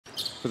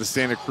for the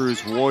Santa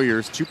Cruz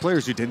Warriors. Two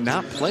players who did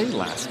not play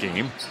last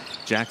game.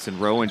 Jackson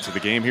Rowe into the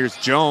game. Here's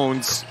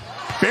Jones.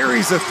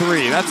 Buries a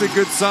three. That's a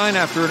good sign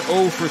after an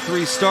 0 for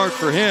 3 start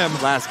for him.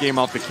 Last game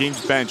off the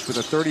Kings bench with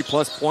a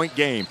 30-plus point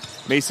game.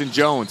 Mason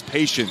Jones,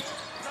 patient.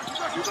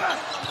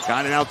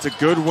 Got it out to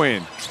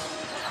Goodwin.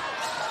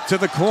 To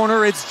the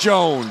corner, it's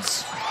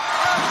Jones.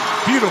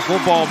 Beautiful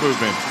ball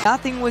movement.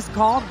 Nothing was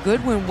called.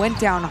 Goodwin went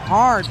down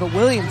hard, but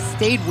Williams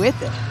stayed with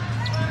it.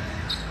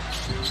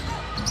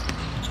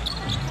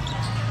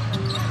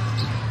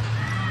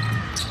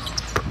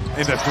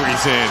 And the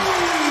three's in.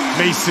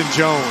 Mason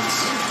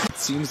Jones. It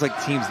seems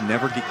like teams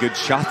never get good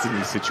shots in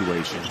these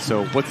situations,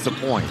 so what's the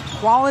point?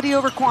 Quality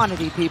over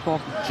quantity,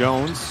 people.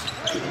 Jones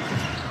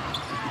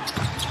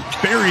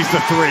buries the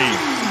three.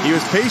 He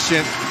was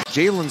patient.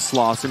 Jalen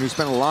Slauson, who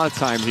spent a lot of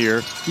time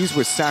here, he's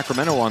with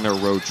Sacramento on their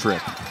road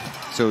trip.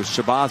 So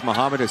Shabazz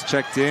Muhammad has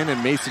checked in,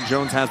 and Mason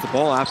Jones has the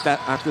ball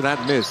after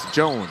that miss.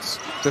 Jones,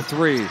 the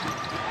three.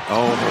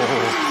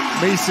 Oh,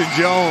 Mason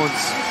Jones.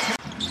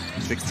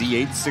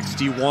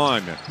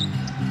 68-61.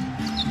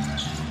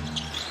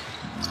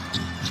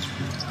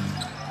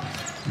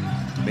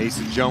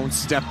 Mason Jones,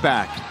 step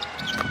back.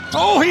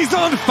 Oh, he's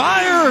on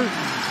fire!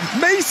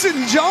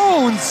 Mason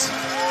Jones!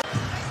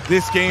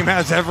 This game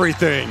has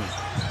everything.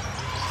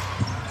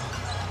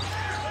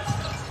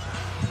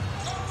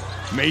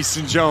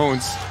 Mason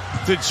Jones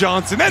to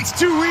Johnson. That's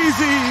too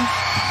easy.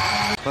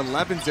 But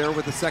Levin's there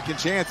with a second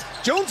chance.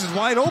 Jones is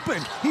wide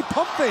open. He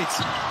pump fakes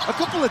a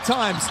couple of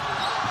times.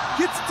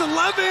 Gets to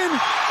Levin,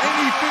 and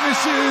he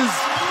finishes.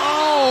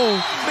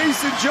 Oh,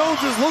 Mason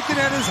Jones is looking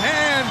at his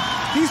hand.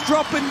 He's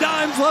dropping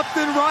dimes left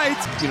and right.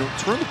 You know,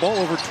 turn the ball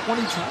over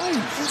 20 times.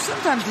 Well,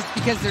 sometimes it's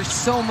because there's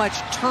so much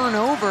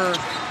turnover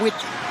with,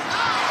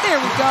 there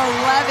we go,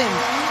 Levin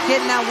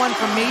getting that one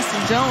from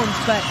Mason Jones,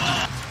 but.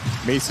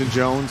 Mason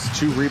Jones,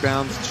 2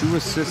 rebounds, 2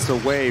 assists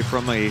away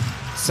from a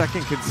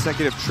second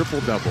consecutive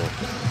triple-double.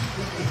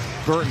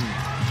 Burton.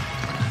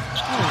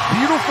 Oh,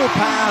 beautiful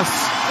pass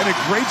and a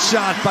great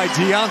shot by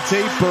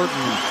Deontay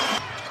Burton.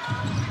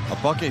 A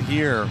bucket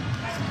here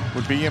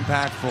would be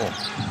impactful.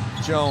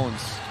 Jones,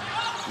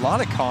 a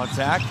lot of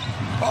contact.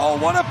 Oh,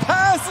 what a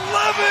pass,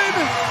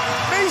 Levin!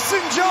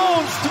 Mason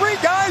Jones, 3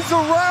 guys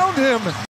around him.